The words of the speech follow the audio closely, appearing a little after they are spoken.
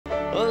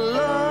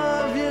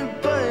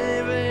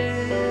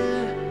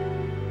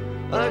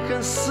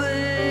never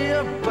see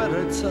a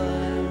better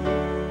time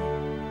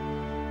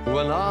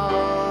when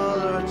all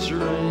our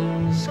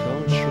dreams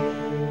come true.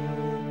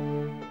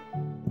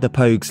 The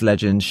Pogues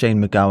legend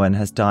Shane MacGowan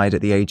has died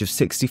at the age of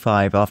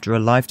 65 after a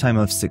lifetime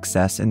of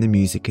success in the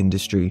music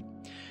industry.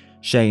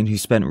 Shane, who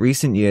spent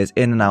recent years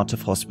in and out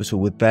of hospital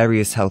with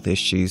various health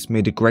issues,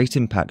 made a great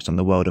impact on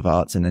the world of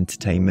arts and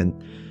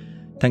entertainment.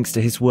 Thanks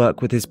to his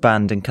work with his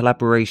band and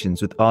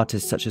collaborations with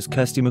artists such as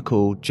Kirsty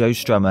MacColl, Joe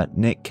Strummer,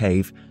 Nick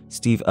Cave,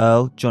 Steve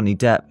Earle, Johnny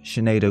Depp,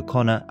 Sinead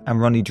O'Connor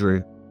and Ronnie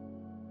Drew.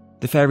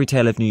 The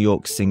Fairytale of New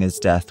York singer's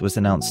death was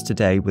announced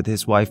today, with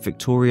his wife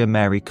Victoria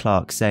Mary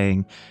Clark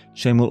saying,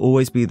 "Shane will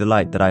always be the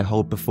light that I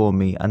hold before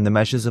me and the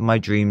measures of my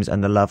dreams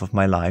and the love of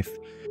my life."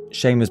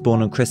 Shane was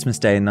born on Christmas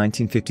Day in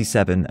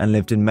 1957 and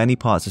lived in many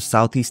parts of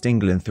southeast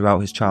England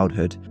throughout his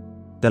childhood.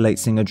 The late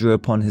singer drew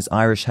upon his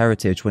Irish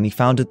heritage when he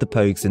founded the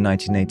Pogues in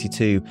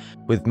 1982,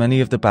 with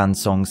many of the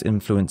band's songs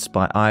influenced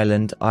by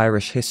Ireland,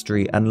 Irish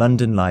history and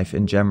London life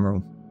in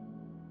general.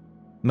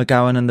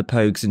 MacGowan and the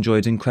Pogues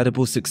enjoyed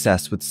incredible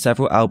success with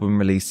several album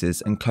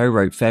releases and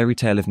co-wrote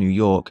Fairytale of New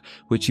York,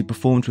 which he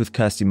performed with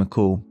Kirsty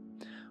MacColl.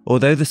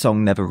 Although the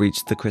song never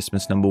reached the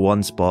Christmas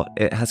 #1 spot,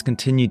 it has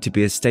continued to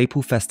be a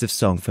staple festive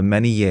song for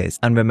many years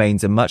and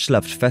remains a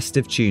much-loved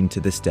festive tune to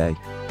this day.